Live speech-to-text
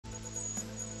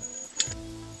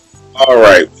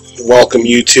Alright, welcome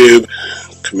YouTube.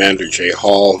 Commander J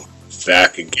Hall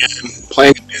back again,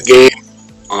 playing a new game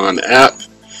on app.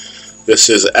 This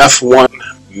is F1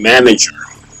 Manager.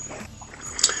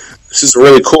 This is a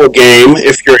really cool game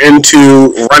if you're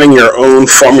into running your own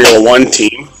Formula One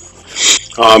team.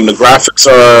 The graphics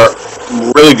are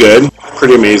really good,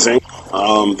 pretty amazing.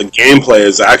 The gameplay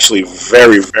is actually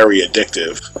very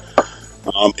addictive.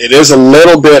 It is a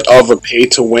little bit of a pay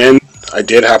to win. I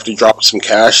did have to drop some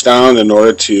cash down in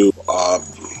order to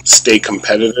stay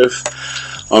competitive.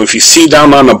 If you see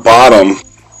down on the bottom,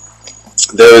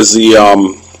 there's I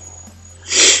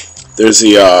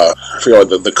forget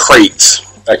what the crates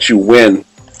that you win.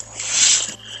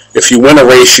 If you win a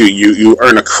race, you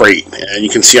earn a crate, and you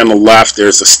can see on the left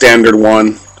there's a standard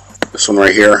one. This one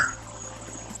right here,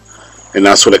 and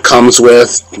that's what it comes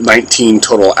with. 19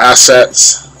 total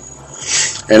assets.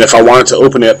 And if I wanted to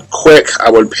open it quick,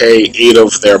 I would pay 8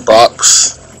 of their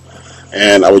bucks,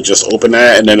 and I would just open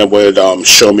that, and then it would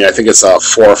show me, I think it's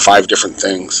 4 or 5 different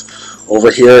things.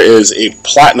 Over here is a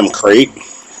platinum crate.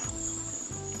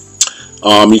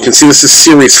 You can see this is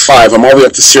Series 5. I'm all the way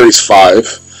up to Series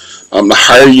 5. The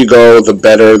higher you go, the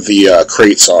better the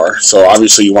crates are. So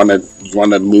obviously you want to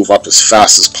move up as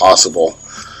fast as possible.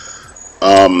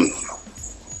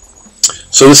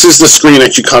 So this is the screen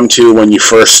that you come to when you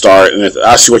first start, and it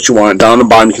asks you what you want. Down the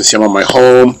bottom you can see I'm on my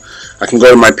home. I can go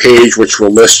to my page, which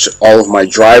will list all of my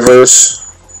drivers.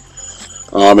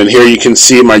 And here you can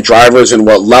see my drivers and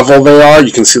what level they are.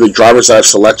 You can see the drivers that I've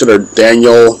selected are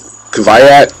Daniel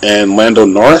Kvyat and Lando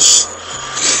Norris.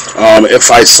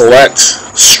 If I select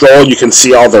Stroll, you can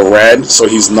see all the red, so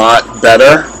he's not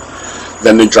better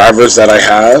than the drivers that I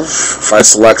have. If I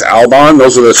select Albon,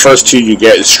 those are the first two you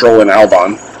get, is Stroll and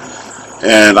Albon.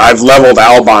 And I've leveled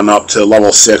Albon up to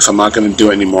level 6. I'm not going to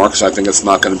do it anymore because I think it's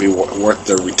not going to be worth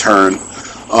the return.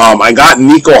 I got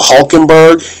Nico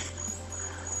Hulkenberg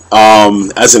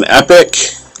as an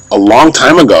epic a long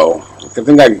time ago. I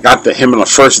think I got him on the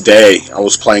first day I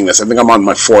was playing this. I think I'm on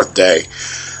my 4th day.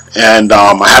 And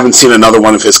I haven't seen another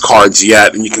one of his cards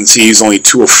yet. And you can see he's only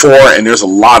 2 of 4, and there's a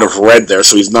lot of red there.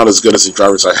 So he's not as good as the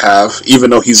drivers I have,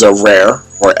 even though he's a rare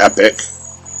or epic.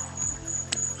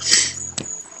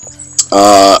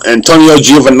 Antonio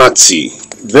Giovinazzi.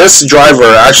 This driver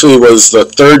actually was the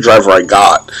 3rd driver I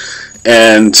got,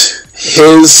 and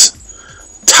his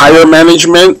tire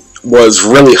management was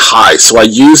really high, so I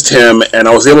used him, and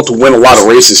I was able to win a lot of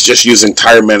races just using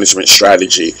tire management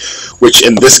strategy, which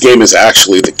in this game is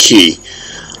actually the key.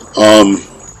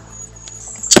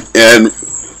 And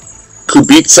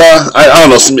Kubica, I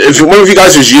don't know, if one of you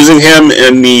guys is using him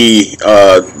in the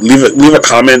leave a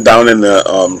comment down in the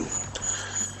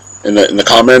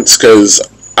comments, because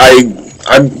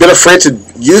I've been afraid to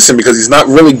use him because he's not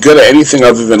really good at anything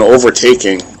other than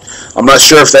overtaking. I'm not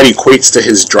sure if that equates to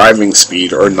his driving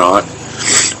speed or not,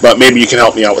 but maybe you can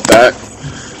help me out with that.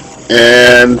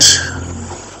 And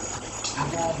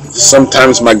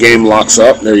sometimes my game locks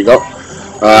up. There you go.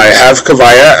 I have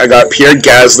Kvyat. I got Pierre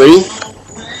Gasly,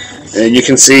 and you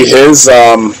can see his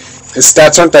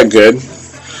stats aren't that good.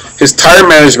 His tire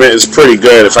management is pretty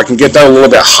good. If I can get that a little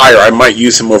bit higher, I might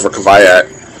use him over Kvyat.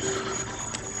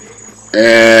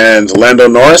 And Lando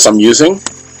Norris I'm using.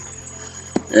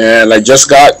 And I just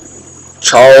got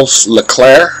Charles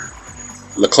Leclerc,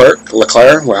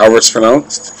 however it's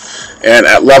pronounced. And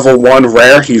at level 1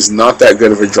 rare, he's not that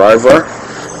good of a driver.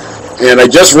 And I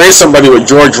just raced somebody with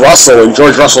George Russell, and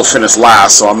George Russell finished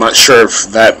last, so I'm not sure if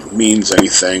that means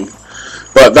anything.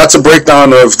 But that's a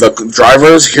breakdown of the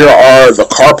drivers. Here are the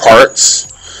car parts,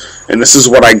 and this is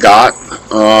what I got.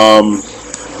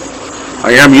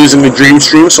 I am using the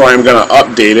Dreamstream, so I am going to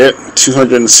update it.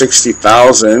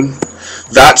 260,000.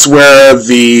 That's where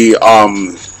the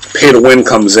pay to win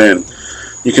comes in.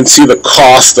 You can see the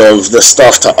cost of the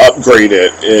stuff to upgrade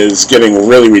it is getting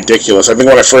really ridiculous. I think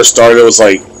when I first started, it was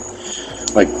like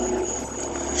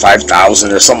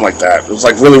 5,000 or something like that. It was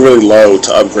like really low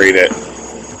to upgrade it.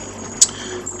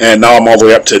 And now I'm all the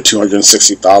way up to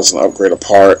 260,000 upgrade a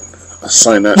part.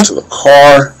 Assign that to the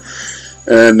car.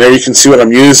 And there you can see what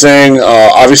I'm using.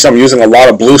 Obviously I'm using a lot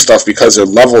of blue stuff because their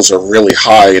levels are really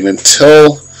high. And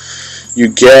until you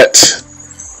get...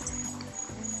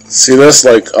 See this?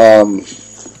 Like,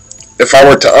 if I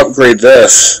were to upgrade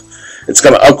this, it's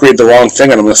going to upgrade the wrong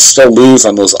thing, and I'm going to still lose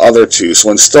on those other two.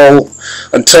 So until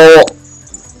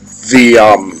the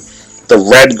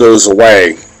red goes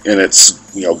away and it's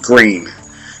green,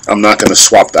 I'm not going to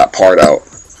swap that part out.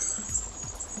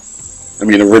 I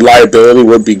mean, the reliability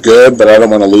would be good, but I don't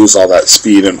want to lose all that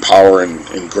speed and power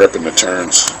and grip in the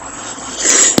turns.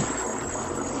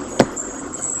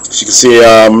 As you can see,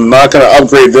 I'm not going to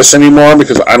upgrade this anymore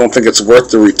because I don't think it's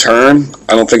worth the return.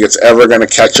 I don't think it's ever going to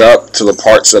catch up to the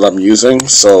parts that I'm using,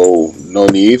 so no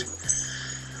need.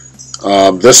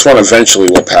 This one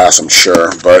eventually will pass, I'm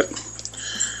sure. But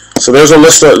so there's a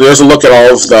list. There's a look at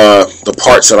all of the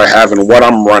parts that I have and what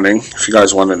I'm running, if you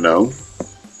guys want to know.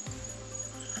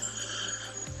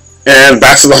 And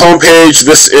back to the home page.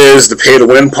 This is the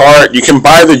pay-to-win part. You can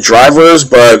buy the drivers,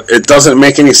 but it doesn't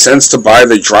make any sense to buy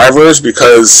the drivers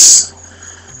because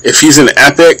if he's an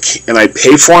epic and I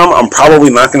pay for him, I'm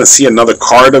probably not going to see another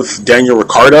card of Daniel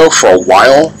Ricciardo for a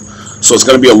while. So it's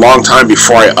going to be a long time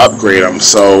before I upgrade him.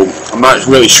 So I'm not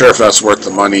really sure if that's worth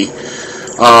the money.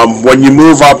 When you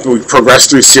move up, we progress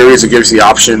through series, it gives you the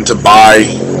option to buy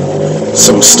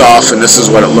some stuff, and this is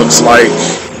what it looks like.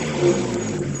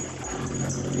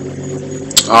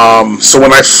 So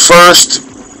when I first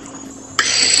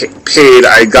paid,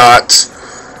 I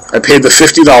paid the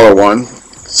 $50 one,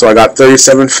 so I got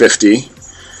 $37.50,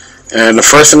 and the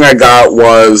first thing I got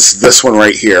was this one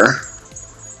right here.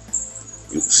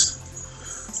 Oops.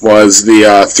 Was the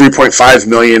 3.5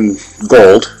 million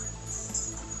gold,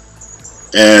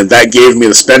 and that gave me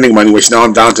the spending money, which now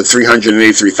I'm down to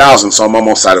 383,000, so I'm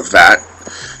almost out of that.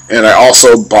 And I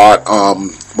also bought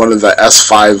one of the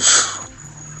S5.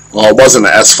 Well, it wasn't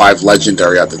an S5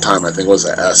 Legendary at the time. I think it was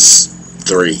an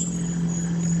S3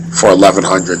 for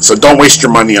 1,100. So don't waste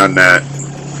your money on that.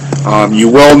 You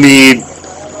will need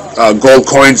gold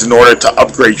coins in order to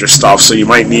upgrade your stuff, so you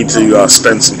might need to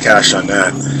spend some cash on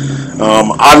that.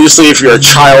 Obviously, if you're a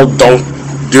child, don't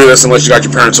do this unless you got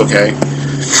your parents okay.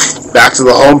 Back to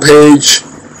the home page.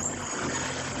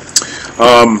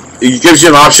 It gives you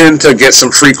an option to get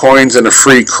some free coins and a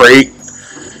free crate.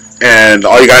 And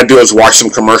all you gotta do is watch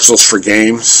some commercials for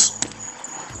games.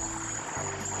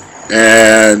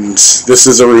 And this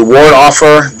is a reward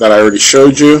offer that I already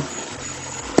showed you.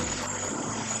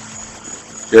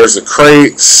 Here's the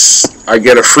crates. I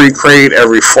get a free crate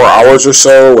every 4 hours or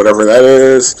so, whatever that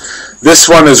is. This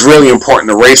one is really important,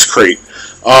 the race crate.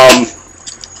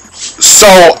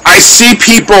 So I see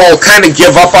people kind of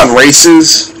give up on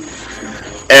races.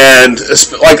 And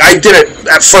like I did it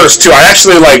at first too. I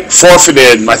actually like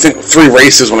forfeited I think 3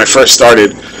 races when I first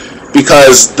started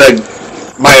because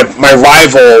my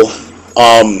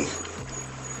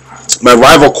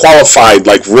rival qualified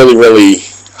like really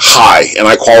high and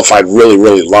I qualified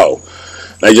really low.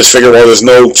 And I just figured, well, there's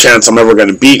no chance I'm ever going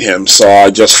to beat him, so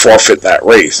I just forfeit that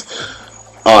race.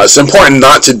 It's important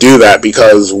not to do that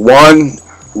because one,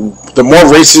 the more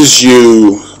races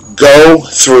you go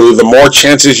through, the more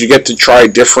chances you get to try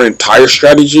different tire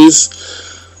strategies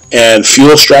and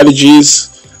fuel strategies,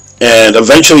 and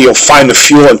eventually you'll find the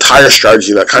fuel and tire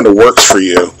strategy that kind of works for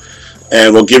you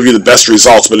and will give you the best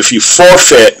results. But if you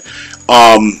forfeit,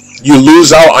 you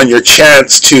lose out on your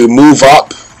chance to move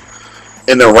up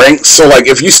in the ranks. So like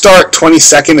if you start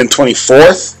 22nd and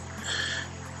 24th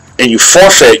and you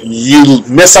forfeit, you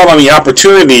miss out on the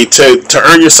opportunity to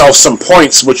earn yourself some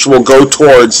points, which will go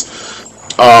towards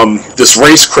this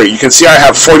race crate. You can see I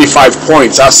have 45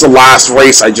 points. That's the last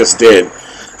race I just did.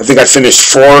 I think I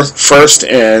finished first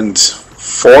and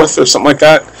fourth or something like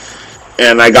that,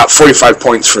 and I got 45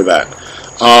 points for that.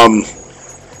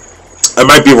 I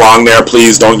might be wrong there.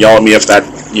 Please don't yell at me if that,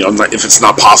 if it's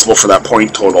not possible for that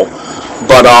point total.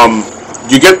 But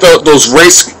you get those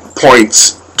race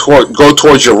points go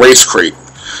towards your race crate.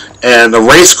 And the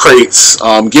race crates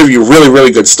give you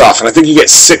really good stuff. And I think you get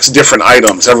 6 different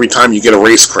items every time you get a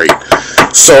race crate.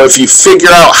 So if you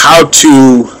figure out how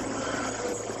to,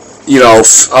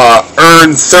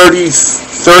 earn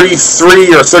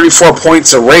 33 or 34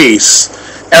 points a race,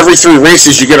 every 3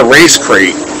 races you get a race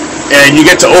crate. And you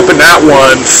get to open that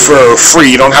one for free.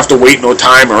 You don't have to wait no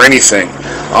time or anything.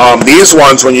 These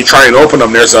ones, when you try and open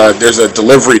them, there's a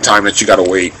delivery time that you got to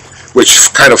wait,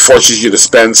 which kind of forces you to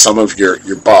spend some of your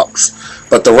bucks.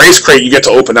 But the race crate, you get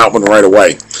to open that one right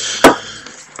away.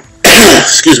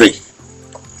 Excuse me.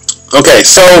 Okay,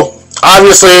 so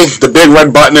obviously the big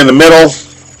red button in the middle,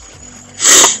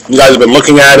 you guys have been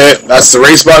looking at it. That's the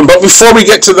race button. But before we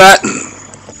get to that,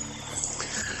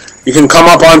 you can come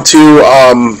up onto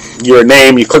your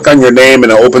name. You click on your name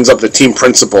and it opens up the Team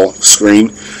Principal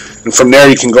screen. And from there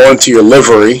you can go into your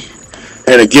livery.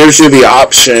 And it gives you the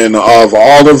option of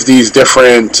all of these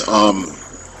different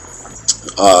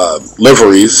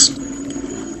liveries.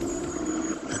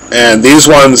 And these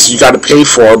ones you got to pay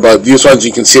for, but these ones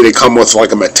you can see they come with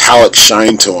like a metallic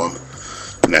shine to them.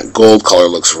 And that gold color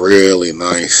looks really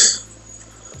nice.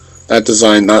 That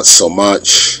design, not so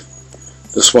much.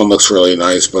 This one looks really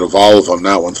nice, but of all of them,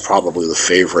 that one's probably the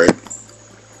favorite.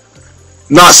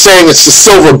 Not saying it's the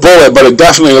silver bullet, but it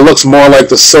definitely looks more like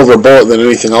the silver bullet than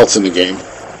anything else in the game.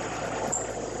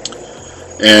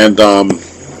 And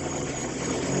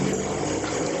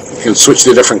you can switch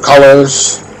to different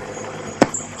colors.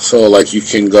 So like you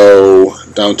can go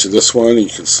down to this one and you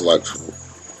can select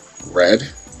red.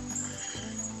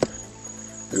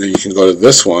 And then you can go to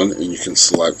this one and you can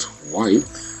select white.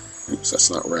 Oops, that's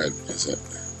not red, is it?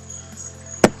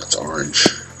 That's orange.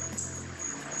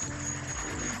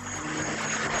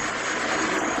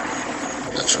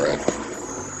 That's red.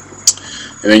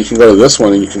 And then you can go to this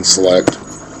one and you can select,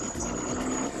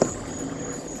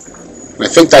 and I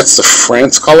think that's the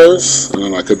France colors. I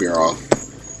don't know, I could be wrong.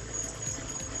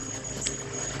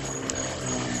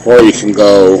 Or you can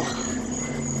go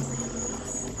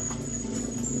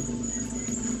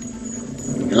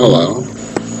yellow,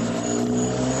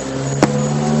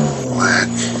 black,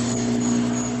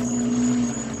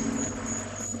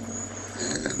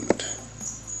 and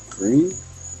green.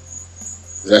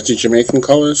 Is that the Jamaican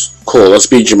colors? Cool, let's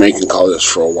be Jamaican colors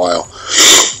for a while.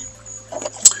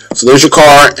 So there's your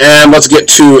car, and let's get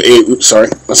to a, oops, sorry.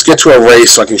 Let's get to a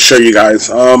race so I can show you guys.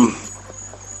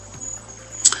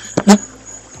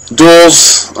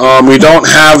 Duels, we don't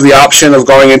have the option of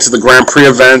going into the Grand Prix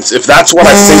events. If that's what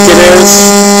I think it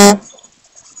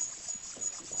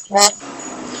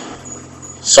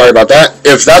is, sorry about that.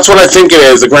 If that's what I think it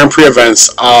is, the Grand Prix events,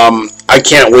 I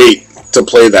can't wait to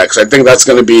play that, because I think that's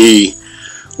going to be,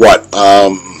 what,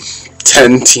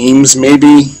 10 teams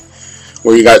maybe,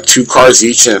 where you got 2 cars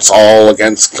each and it's all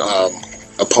against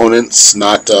opponents,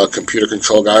 not computer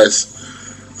control guys.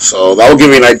 So that will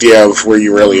give you an idea of where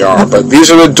you really are. But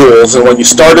these are the duels, and when you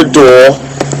start a duel,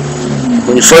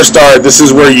 when you first start, this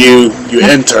is where you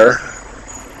enter.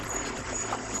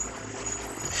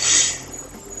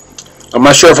 I'm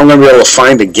not sure if I'm going to be able to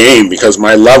find a game because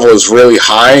my level is really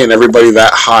high, and everybody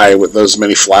that high with those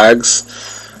many flags,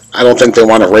 I don't think they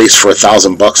want to race for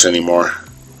 $1,000 anymore.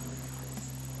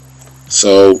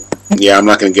 So yeah, I'm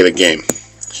not going to get a game.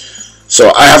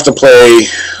 So I have to play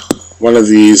one of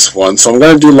these ones. So I'm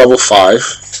going to do level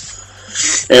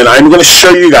 5, and I'm going to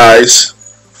show you guys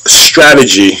a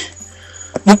strategy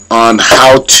on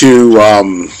how to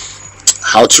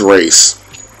race.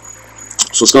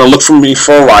 So it's going to look for me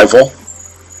for a rival.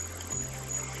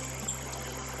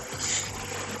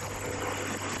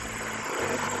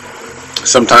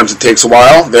 Sometimes it takes a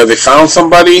while. There, they found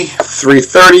somebody.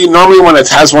 330. Normally when it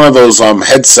has one of those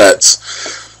headsets,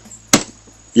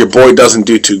 your boy doesn't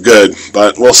do too good,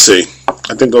 but we'll see.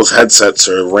 I think those headsets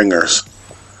are ringers.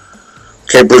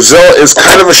 Okay, Brazil is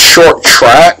kind of a short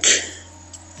track,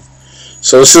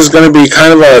 so this is going to be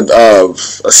kind of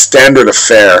a standard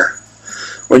affair.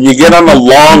 When you get on the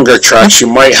longer tracks, you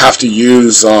might have to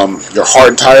use your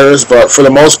hard tires, but for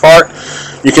the most part,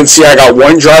 you can see I got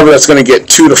one driver that's going to get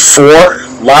 2 to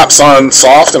 4 laps on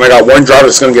soft, and I got one driver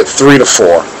that's going to get 3 to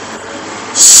 4.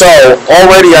 So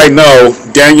already I know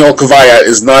Daniel Kvyat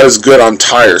is not as good on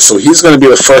tires, so he's going to be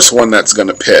the first one that's going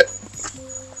to pit.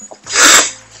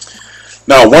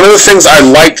 Now, one of the things I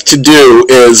like to do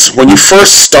is when you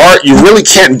first start, you really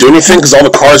can't do anything because all the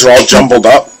cars are all jumbled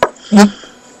up.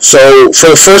 So for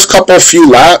the first few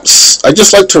laps, I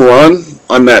just like to run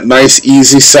on that nice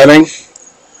easy setting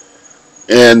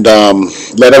and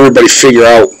let everybody figure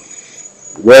out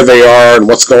where they are and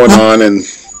what's going on. And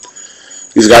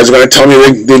these guys are going to tell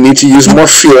me they need to use more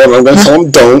fuel, and I'm going to tell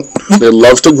them don't. They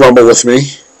love to grumble with me.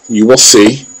 You will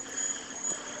see.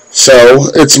 So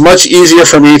it's much easier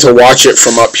for me to watch it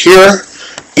from up here,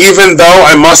 even though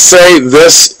I must say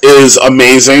this is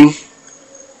amazing.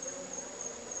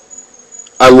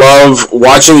 I love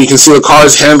watching. You can see the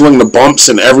cars handling the bumps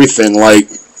and everything. Like,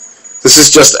 this is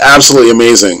just absolutely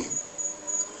amazing.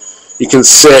 You can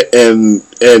sit and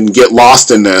get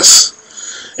lost in this.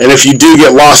 And if you do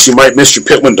get lost, you might miss your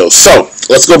pit window. So,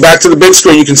 let's go back to the big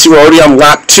screen. You can see we're already on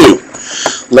lap 2.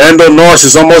 Lando Norris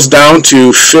is almost down to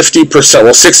 50%,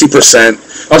 well,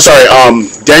 60%. I'm sorry,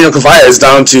 Daniel Kvyat is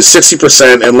down to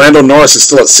 60%, and Lando Norris is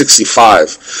still at 65.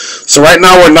 So right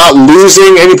now we're not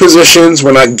losing any positions,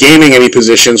 we're not gaining any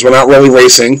positions, we're not really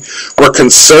racing. We're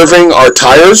conserving our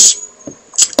tires,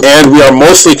 and we are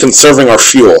mostly conserving our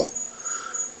fuel.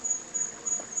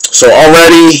 So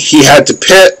already he had to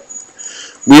pit.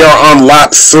 We are on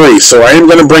lap 3, so I am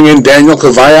going to bring in Daniel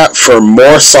Kvyat for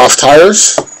more soft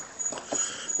tires.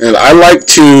 And I like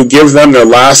to give them their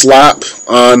last lap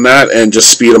on that and just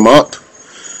speed them up.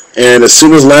 And as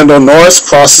soon as Lando Norris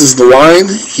crosses the line,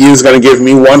 he is going to give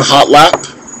me one hot lap.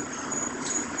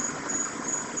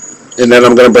 And then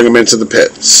I'm going to bring him into the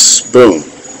pits. Boom.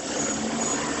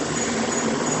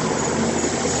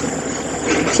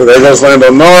 So So there goes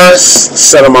Lando Norris.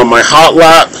 Set him on my hot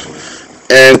lap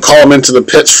and call him into the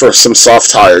pits for some soft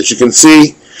tires. You can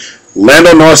see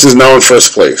Lando Norris is now in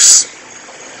first place.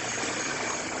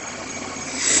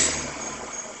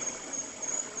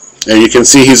 And you can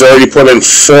see he's already put in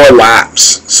 4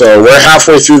 laps. So we're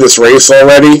halfway through this race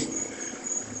already.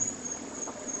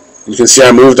 You can see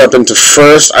I moved up into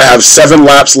first. I have 7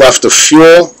 laps left of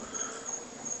fuel.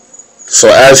 So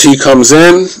as he comes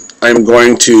in, I'm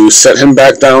going to set him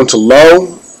back down to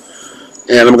low.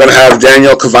 And I'm going to have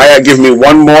Daniel Kvyat give me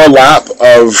one more lap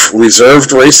of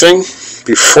reserved racing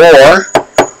before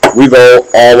we go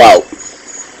all out.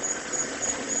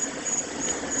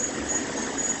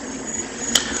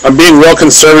 I'm being real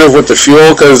conservative with the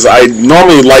fuel because I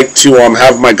normally like to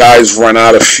have my guys run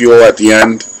out of fuel at the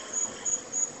end.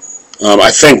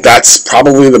 I think that's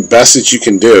probably the best that you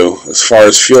can do as far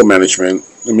as fuel management.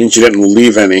 It means you didn't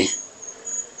leave any.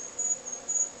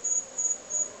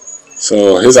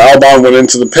 So his Albon went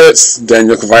into the pits.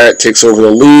 Daniel Kvyat takes over the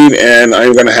lead, and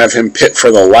I'm going to have him pit for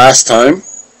the last time.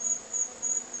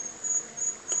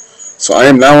 So I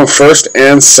am now in first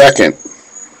and second.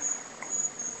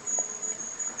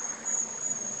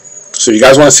 So you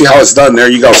guys want to see how it's done?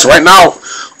 There you go. So right now,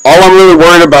 all I'm really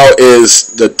worried about is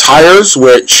the tires,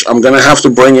 which I'm going to have to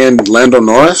bring in Lando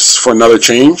Norris for another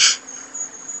change.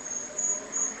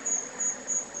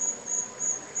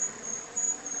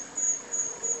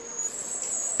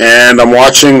 And I'm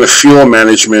watching the fuel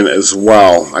management as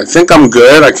well. I think I'm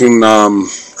good. I can,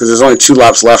 because there's only 2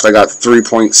 laps left. I got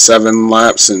 3.7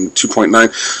 laps and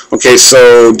 2.9. Okay,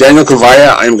 so Daniel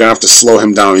Kvyat, I'm going to have to slow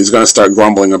him down. He's going to start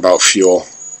grumbling about fuel.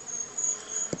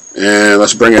 And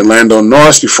let's bring in Lando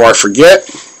Norris before I forget.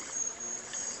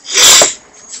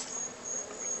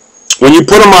 When you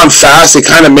put them on fast, they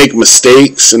kind of make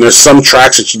mistakes. And there's some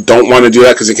tracks that you don't want to do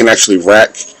that because it can actually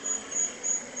wreck.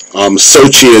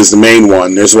 Sochi is the main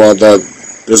one. There's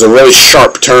a really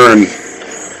sharp turn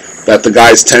that the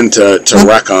guys tend to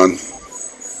wreck on.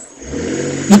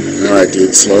 Alright,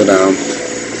 dude, slow down.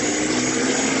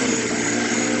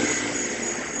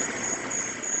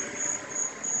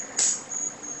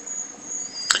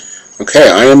 Okay,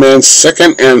 I am in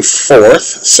second and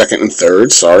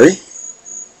third, sorry.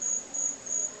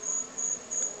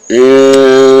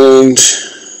 And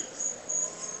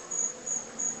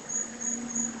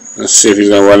let's see if he's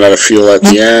going to run out of fuel at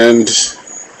the end.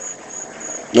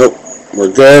 Nope,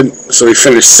 we're good. So we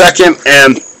finished second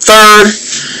and third.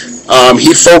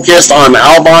 He focused on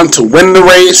Albon to win the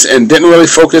race and didn't really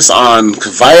focus on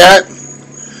Kvyat.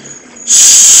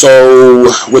 So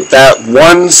with that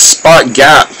 1 spot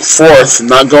gap, fourth,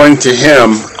 not going to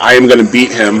him, I am going to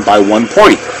beat him by 1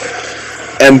 point.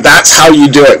 And that's how you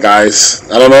do it, guys.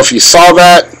 I don't know if you saw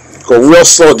that. Go real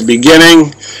slow at the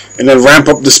beginning, and then ramp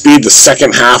up the speed the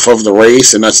second half of the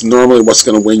race, and that's normally what's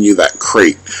going to win you that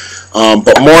crate.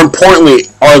 But more importantly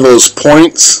are those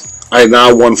points. I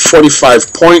now won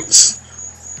 45 points.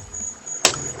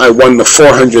 I won the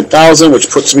 400,000,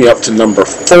 which puts me up to number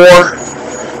 4.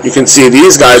 You can see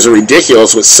these guys are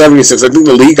ridiculous with 76. I think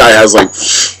the lead guy has like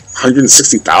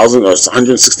 160,000 or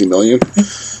 160 million.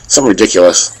 Something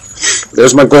ridiculous.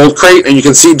 There's my gold crate, and you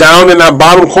can see down in that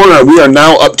bottom corner, we are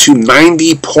now up to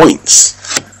 90 points.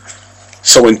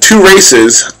 So in 2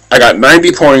 races, I got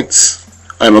 90 points.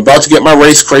 I'm about to get my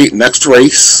race crate next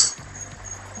race.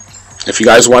 If you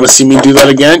guys want to see me do that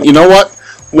again, you know what?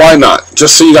 Why not?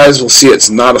 Just so you guys will see it's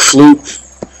not a fluke,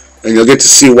 and you'll get to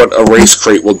see what a race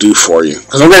crate will do for you.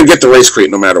 Because I'm going to get the race crate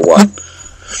no matter what.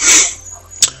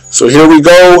 So here we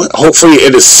go. Hopefully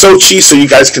it is Sochi so you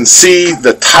guys can see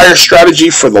the tire strategy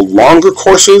for the longer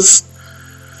courses.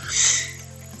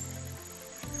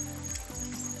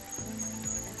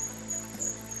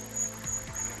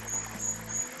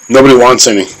 Nobody wants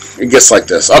any. It gets like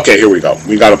this. Okay, here we go.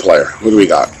 We got a player. What do we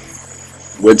got?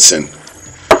 Woodson.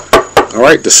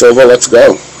 Alright, De Silva, let's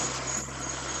go.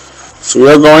 So we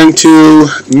are going to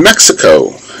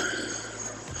Mexico.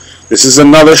 This is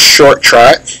another short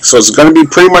track, so it's going to be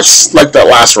pretty much like that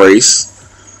last race.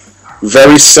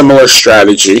 Very similar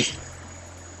strategy.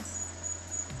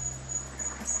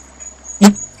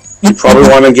 You probably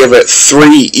want to give it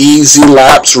 3 easy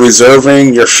laps,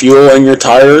 reserving your fuel and your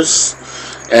tires,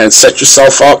 and set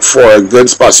yourself up for a good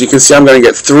spot. So you can see I'm going to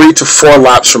get 3 to 4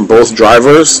 laps from both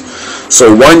drivers.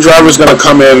 So one driver is going to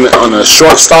come in on a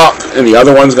short stop, and the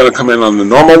other one's going to come in on the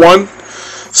normal one.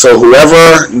 So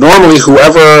whoever,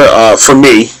 for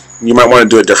me, you might want to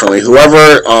do it differently.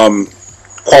 Whoever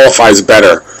qualifies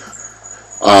better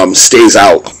stays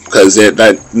out, because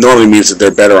that normally means that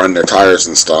they're better on their tires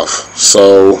and stuff.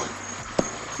 So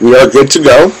we are good to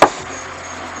go.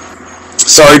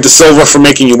 Sorry, De Silva, for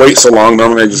making you wait so long.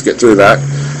 Normally I just get through that.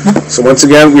 So once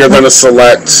again, we are going to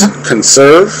select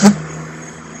conserve.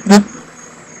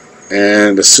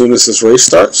 And as soon as this race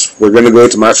starts, we're going to go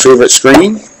to my favorite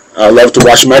screen. I love to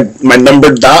watch my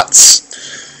numbered dots.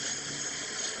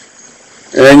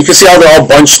 And then you can see how they're all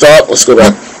bunched up. Let's go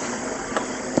back.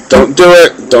 Don't do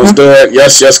it. Don't do it.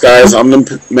 Yes, yes, guys. I'm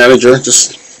the manager.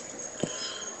 Just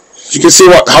you can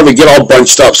see how they get all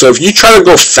bunched up. So if you try to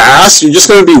go fast, you're just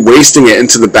going to be wasting it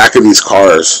into the back of these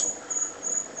cars.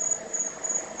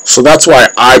 So that's why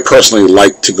I personally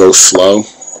like to go slow.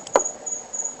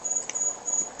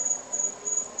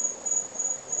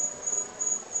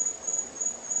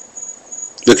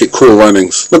 Look at cool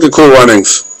runnings. Look at cool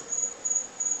runnings.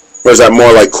 Or is that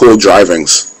more like cool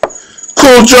drivings?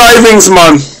 Cool drivings,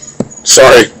 man!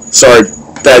 Sorry,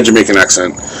 bad Jamaican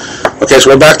accent. Okay,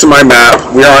 so we're back to my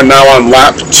map. We are now on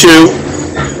lap 2.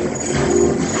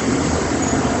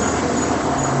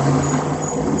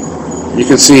 You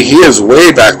can see he is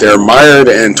way back there, mired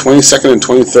in 22nd and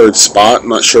 23rd spot. I'm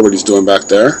not sure what he's doing back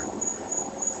there.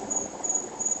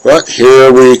 But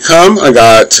here we come. I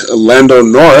got Lando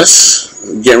Norris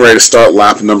getting ready to start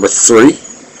lap number 3.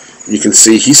 You can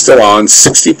see he's still on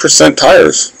 60%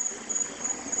 tires.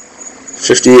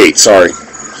 58, sorry.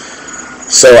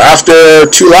 So after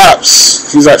 2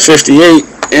 laps, he's at 58,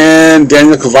 and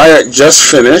Daniel Kvyat just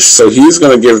finished, so he's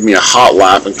going to give me a hot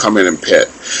lap and come in and pit.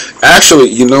 Actually,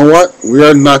 you know what? We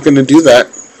are not going to do that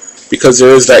because there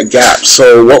is that gap.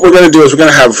 So what we're going to do is we're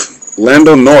going to have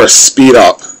Lando Norris speed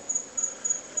up.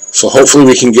 So hopefully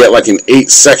we can get like an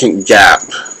 8-second gap.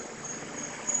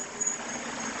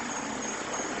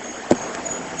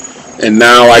 And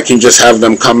now I can just have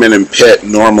them come in and pit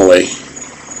normally.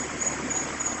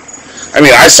 I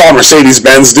mean, I saw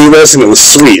Mercedes-Benz do this, and it was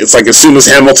sweet. It's like as soon as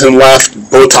Hamilton left,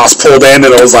 Bottas pulled in,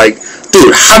 and I was like,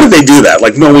 dude, how did they do that?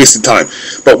 Like, no wasted time.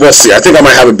 But we'll see. I think I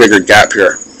might have a bigger gap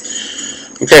here.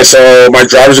 Okay, so my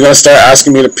drivers are going to start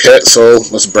asking me to pit, so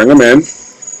let's bring them in.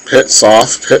 Pit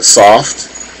soft, pit soft.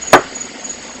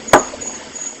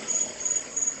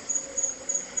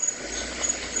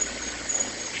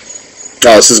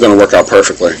 Oh, this is going to work out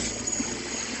perfectly.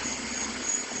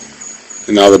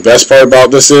 And now the best part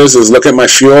about this is look at my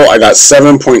fuel. I got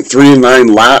 7.39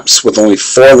 laps with only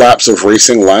 4 laps of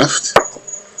racing left.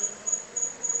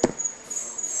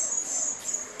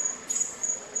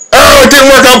 Oh, it didn't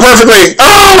work out perfectly.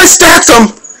 Oh, I stacked them.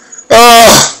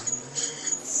 Oh,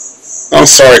 I'm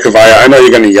sorry, Kvyat. I know you're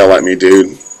going to yell at me,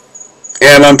 dude.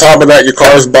 And on top of that, your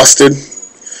car is busted.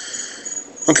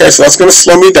 Okay, so that's going to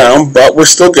slow me down, but we're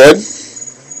still good.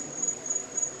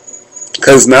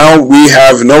 Because now we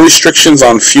have no restrictions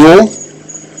on fuel.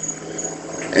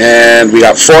 And we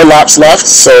got 4 laps left.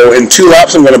 So in 2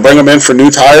 laps, I'm going to bring them in for new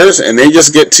tires. And they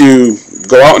just get to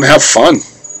go out and have fun.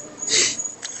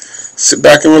 Sit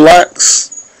back and relax.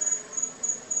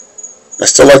 I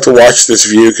still like to watch this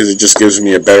view because it just gives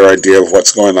me a better idea of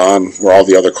what's going on, where all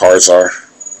the other cars are.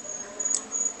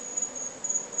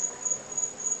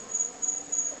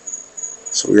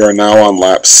 So we are now on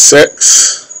lap 6.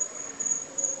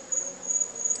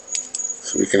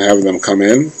 So we can have them come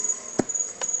in.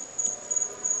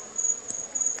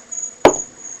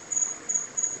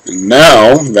 And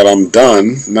now that I'm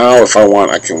done, now if I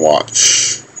want, I can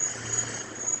watch.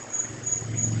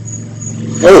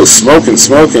 Oh, smoking.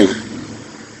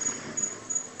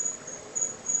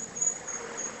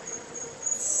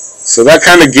 So that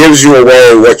kind of gives you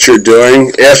away what you're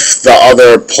doing if the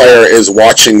other player is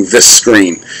watching this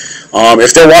screen.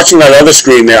 If they're watching that other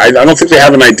screen there, I don't think they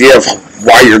have an idea of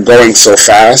why you're going so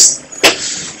fast.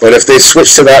 But if they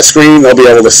switch to that screen, they'll be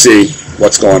able to see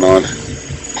what's going on.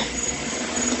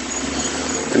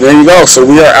 And there you go. So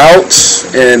we are out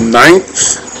in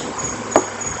 9th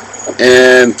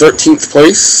and 13th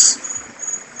place.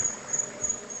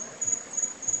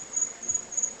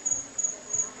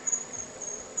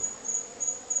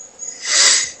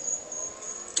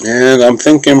 And I'm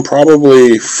thinking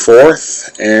probably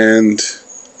 4th and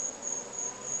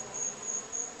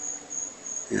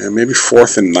yeah, maybe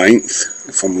 4th and 9th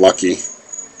if I'm lucky.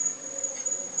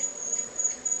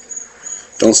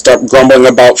 Don't stop grumbling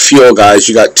about fuel, guys.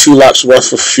 You got 2 laps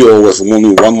worth of fuel with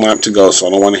only 1 lap to go, so I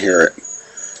don't want to hear it.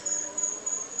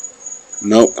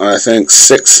 Nope, I think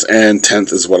 6th and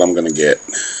 10th is what I'm going to get.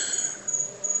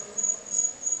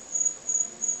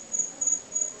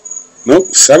 Nope,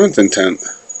 7th and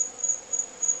 10th.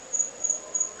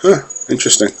 Huh,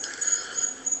 interesting.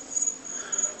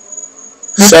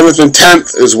 7th and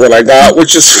 10th is what I got,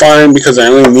 which is fine because I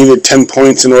only needed 10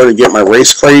 points in order to get my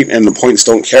race crate, and the points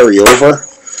don't carry over.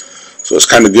 So it's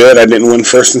kind of good. I didn't win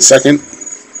 1st and 2nd.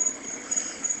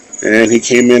 And he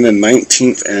came in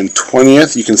 19th and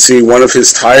 20th. You can see one of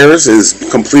his tires is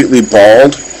completely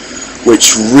bald,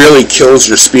 which really kills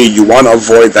your speed. You want to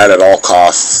avoid that at all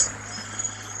costs.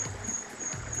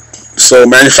 So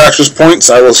manufacturer's points,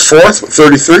 I was 4th with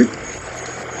 33.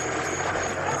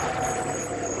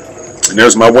 And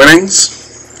there's my winnings.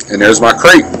 And there's my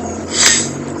crate.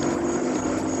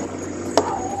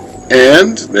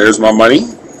 And there's my money,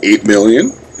 8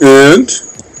 million. And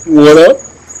what up?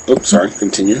 Oops, sorry,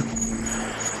 continue.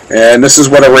 And this is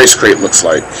what a race crate looks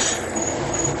like.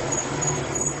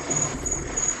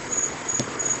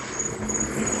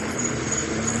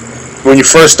 When you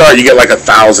first start, you get like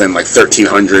 1,000, like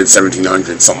 1,300,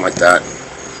 1,700, something like that.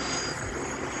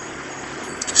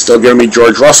 Still giving me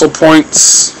George Russell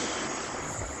points.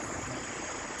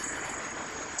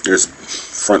 There's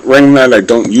front ring that I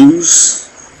don't use.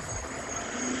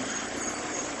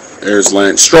 There's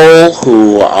Lance Stroll,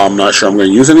 who I'm not sure I'm going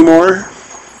to use anymore.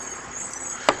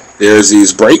 There's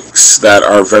these brakes that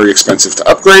are very expensive to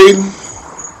upgrade.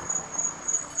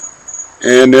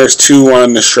 And there's 2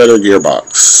 on the shredder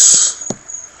gearbox.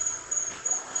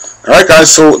 Alright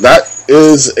guys, so that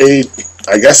is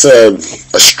I guess a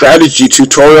strategy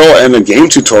tutorial and a game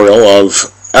tutorial of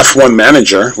F1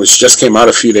 Manager, which just came out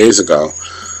a few days ago.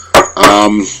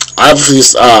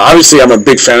 Obviously I'm a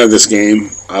big fan of this game.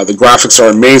 The graphics are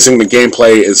amazing. The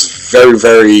gameplay is very,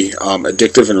 very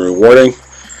addictive and rewarding.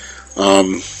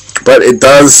 But it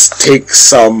does take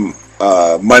some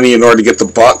money in order to get the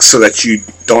bucks so that you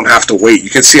don't have to wait. You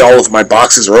can see all of my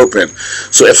boxes are open.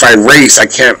 So if I race, I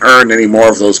can't earn any more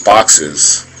of those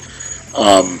boxes.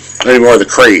 Any more of the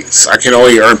crates. I can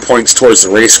only earn points towards the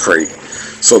race crate.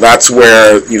 So that's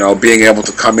where, you know, being able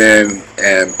to come in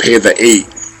and pay the 8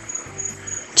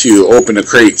 to open the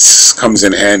crates comes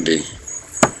in handy.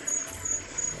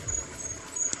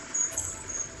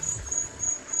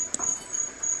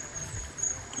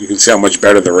 You can see how much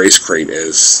better the race crate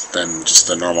is than just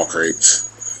the normal crates.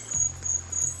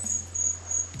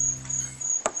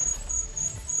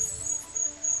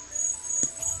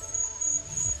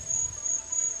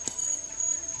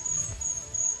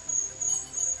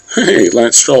 Hey,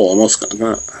 Lance Stroll almost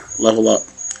gonna level up.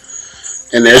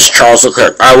 And there's Charles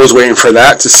Leclerc. I was waiting for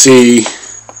that to see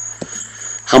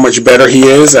how much better he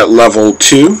is at level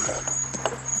 2.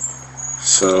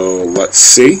 So let's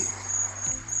see.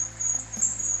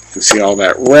 You can see all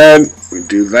that red. We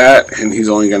do that, and he's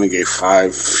only going to get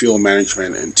 5 fuel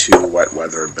management and 2 wet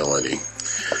weather ability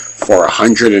for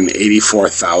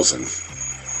 184,000.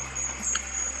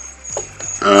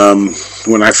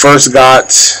 When I first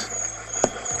got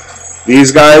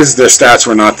these guys, their stats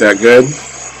were not that good.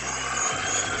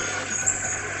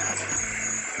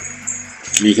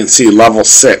 You can see level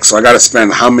 6, so I got to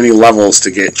spend how many levels to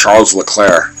get Charles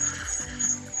Leclerc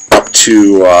up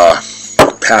to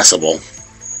passable.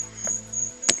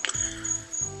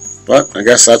 But I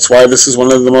guess that's why this is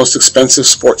one of the most expensive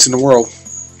sports in the world.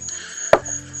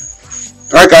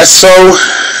 Alright guys, so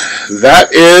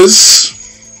that is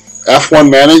F1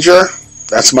 Manager.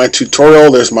 That's my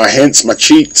tutorial. There's my hints, my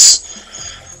cheats.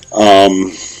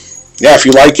 Yeah, if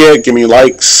you like it, give me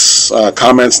likes,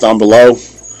 comments down below.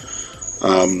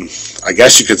 I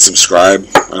guess you could subscribe.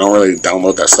 I don't really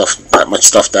download that much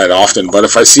stuff that often, but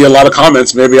if I see a lot of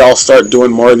comments, maybe I'll start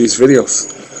doing more of these videos.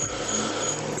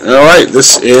 Alright,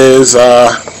 this is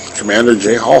Commander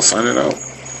J Hall signing out.